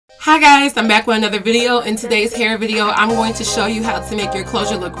Hi guys, I'm back with another video. In today's hair video, I'm going to show you how to make your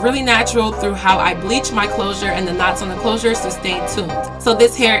closure look really natural through how I bleach my closure and the knots on the closure, so stay tuned. So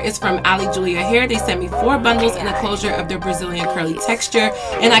this hair is from Ali Julia Hair. They sent me 4 bundles in a closure of their Brazilian curly texture,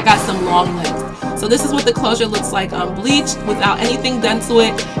 and I got some long length. So this is what the closure looks like unbleached without anything done to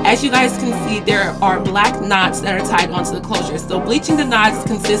it. As you guys can see, there are black knots that are tied onto the closure. So bleaching the knots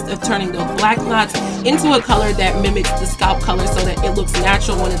consists of turning those black knots into a color that mimics the scalp color so that it looks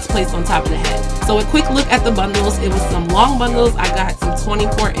natural when it's placed on top of the head. So a quick look at the bundles. It was some long bundles. I got some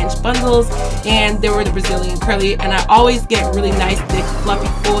 24-inch bundles, and they were the Brazilian curly, and I always get really nice thick fluffy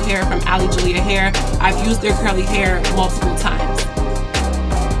full hair from Ali Julia Hair. I've used their curly hair multiple times.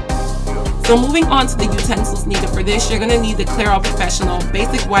 So moving on to the utensils needed for this, you're going to need the Clairol Professional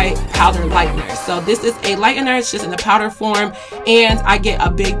Basic White Powder Lightener. So this is a lightener, it's just in a powder form, and I get a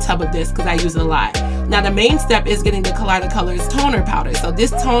big tub of this because I use it a lot. Now the main step is getting the Kaleido Colors toner powder. So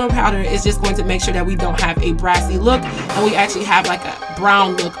this toner powder is just going to make sure that we don't have a brassy look and we actually have like a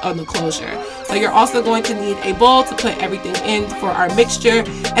brown look on the closure. So you're also going to need a bowl to put everything in for our mixture,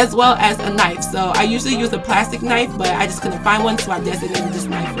 as well as a knife. So I usually use a plastic knife, but I just couldn't find one, so I designated this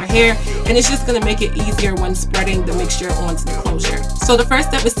knife for hair, and it's just going to make it easier when spreading the mixture onto the closure. So the first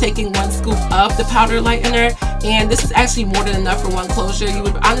step is taking 1 scoop of the powder lightener, and this is actually more than enough for 1 closure. You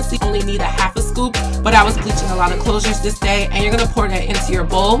would honestly only need a half a scoop, but I was bleaching a lot of closures this day, and you're going to pour that into your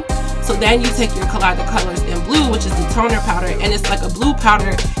bowl. So then you take your Kaleido Colors in blue, which is the toner powder, and it's like a blue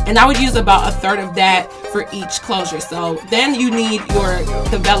powder, and I would use about 1/3 of that for each closure. So then you need your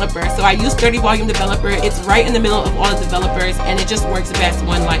developer. So I use 30 volume developer. It's right in the middle of all the developers, and it just works best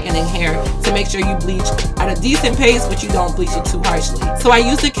when lightening hair to make sure you bleach at a decent pace, but you don't bleach it too harshly. So I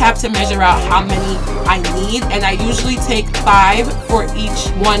use the cap to measure out how many I need, and I usually take 5 for each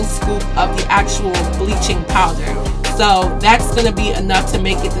 1 scoop of the actual bleaching powder. So that's going to be enough to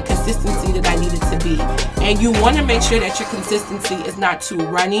make it the consistency that I need it to be. And you want to make sure that your consistency is not too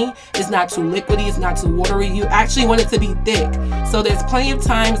runny, it's not too liquidy, it's not too watery. You actually want it to be thick. So there's plenty of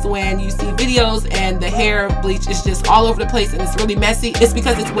times when you see videos and the hair bleach is just all over the place and it's really messy. It's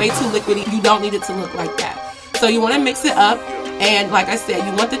because it's way too liquidy. You don't need it to look like that. So you want to mix it up. And like I said,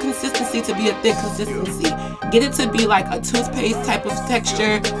 you want the consistency to be a thick consistency. Get it to be like a toothpaste type of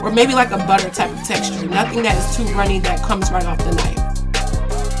texture, or maybe like a butter type of texture. Nothing that is too runny that comes right off the knife.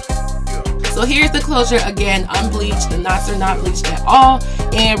 So here's the closure again, unbleached. The knots are not bleached at all.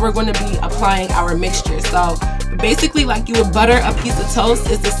 And we're going to be applying our mixture. So basically, like you would butter a piece of toast,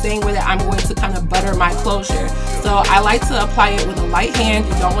 is the same way that I'm going to kind of butter my closure. So I like to apply it with a light hand.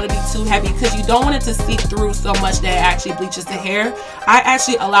 You don't want to be too heavy because you don't want it to seep through so much that it actually bleaches the hair. I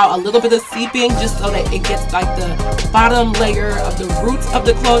actually allow a little bit of seeping just so that it gets like the bottom layer of the roots of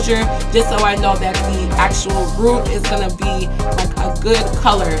the closure, just so I know that the actual root is going to be like a good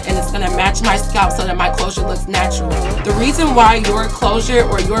color and it's going to match my scalp so that my closure looks natural. The reason why your closure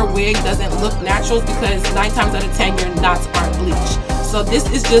or your wig doesn't look natural is because 9 times out of 10 your knots aren't bleached. So this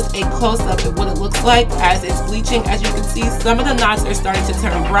is just a close-up of what it looks like as it's bleaching. As you can see, some of the knots are starting to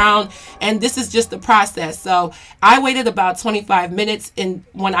turn brown, and this is just the process. So I waited about 25 minutes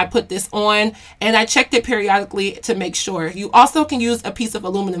when I put this on, and I checked it periodically to make sure. You also can use a piece of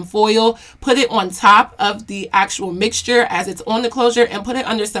aluminum foil, put it on top of the actual mixture as it's on the closure, and put it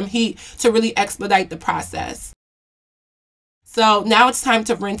under some heat to really expedite the process. So now it's time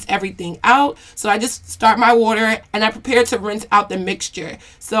to rinse everything out. So I just start my water and I prepare to rinse out the mixture.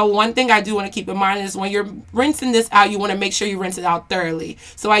 So one thing I do want to keep in mind is when you're rinsing this out, you want to make sure you rinse it out thoroughly.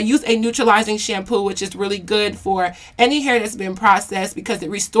 So I use a neutralizing shampoo, which is really good for any hair that's been processed because it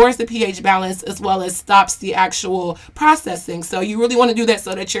restores the pH balance as well as stops the actual processing. So you really want to do that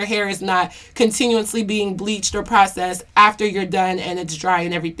so that your hair is not continuously being bleached or processed after you're done and it's dry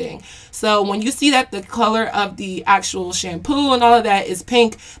and everything. So when you see that the color of the actual shampoo and all of that is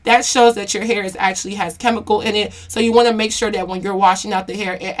pink, that shows that your hair actually has chemical in it. So you want to make sure that when you're washing out the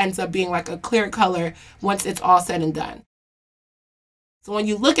hair, it ends up being like a clear color once it's all said and done. So when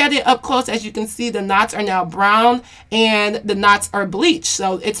you look at it up close, as you can see, the knots are now brown and the knots are bleached.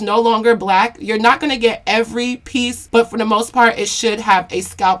 So it's no longer black. You're not going to get every piece, but for the most part, it should have a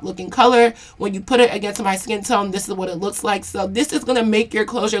scalp looking color. When you put it against my skin tone, this is what it looks like. So this is going to make your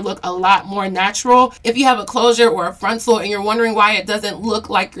closure look a lot more natural. If you have a closure or a frontal and you're wondering why it doesn't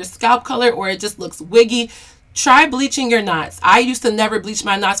look like your scalp color or it just looks wiggy, try bleaching your knots. I used to never bleach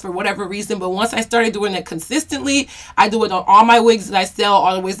my knots for whatever reason, but once I started doing it consistently, I do it on all my wigs that I sell,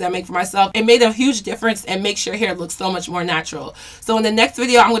 all the wigs that I make for myself. It made a huge difference and makes your hair look so much more natural. So in the next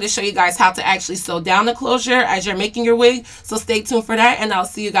video, I'm going to show you guys how to actually sew down the closure as you're making your wig. So stay tuned for that, and I'll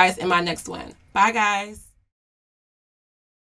see you guys in my next one. Bye, guys.